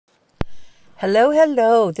Hello,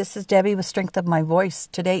 hello. This is Debbie with Strength of My Voice.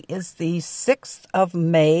 Today is the 6th of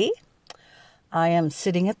May. I am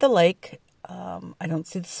sitting at the lake. I don't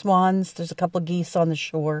see the swans. There's a couple of geese on the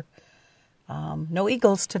shore. No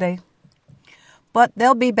eagles today. But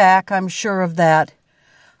they'll be back, I'm sure of that.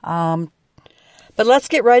 But let's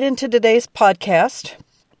get right into today's podcast.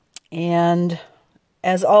 And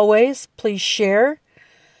as always, please share.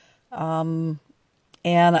 And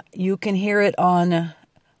you can hear it on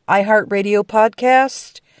iHeartRadio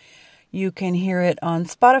podcast. You can hear it on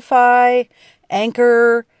Spotify,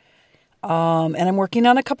 Anchor, and I'm working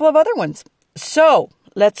on a couple of other ones. So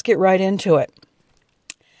let's get right into it.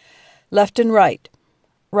 Left and right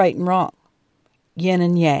and wrong, yin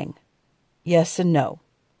and yang, yes and no,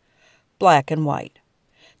 black and white.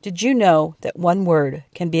 Did you know that one word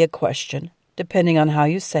can be a question depending on how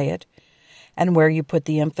you say it and where you put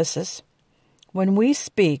the emphasis? When we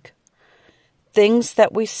speak, things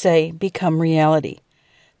that we say become reality.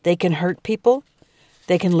 They can hurt people.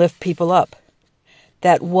 They can lift people up.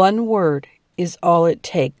 That one word is all it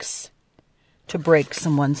takes to break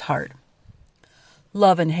someone's heart.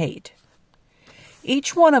 Love and hate.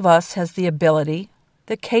 Each one of us has the ability,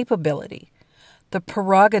 the capability, the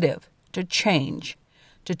prerogative to change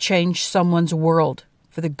someone's world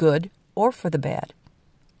for the good or for the bad.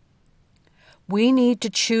 We need to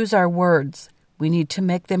choose our words. We need to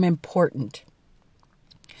make them important.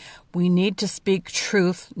 We need to speak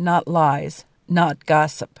truth, not lies, not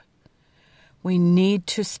gossip. We need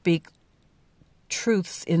to speak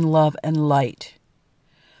truths in love and light.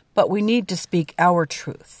 But we need to speak our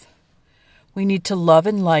truth. We need to love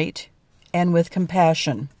in light and with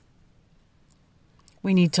compassion.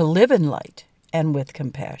 We need to live in light and with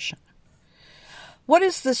compassion. What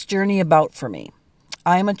is this journey about for me?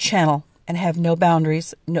 I am a channel and have no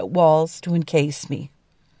boundaries, no walls to encase me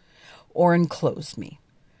or enclose me.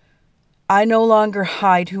 I no longer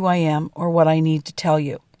hide who I am or what I need to tell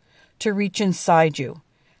you, to reach inside you,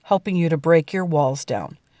 helping you to break your walls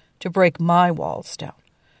down, to break my walls down.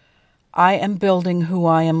 I am building who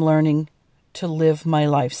I am learning to live my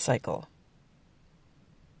life cycle.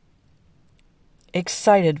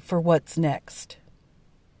 Excited for what's next.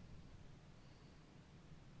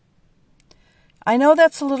 I know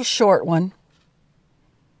that's a little short one,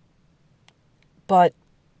 but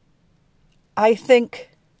I think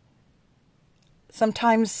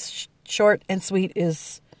sometimes short and sweet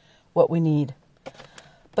is what we need.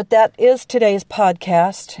 But that is today's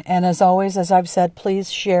podcast. And as always, as I've said,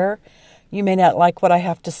 please share. You may not like what I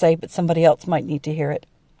have to say, but somebody else might need to hear it.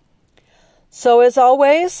 So as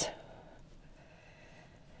always,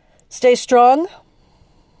 stay strong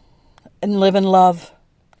and live in love.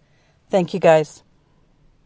 Thank you, guys.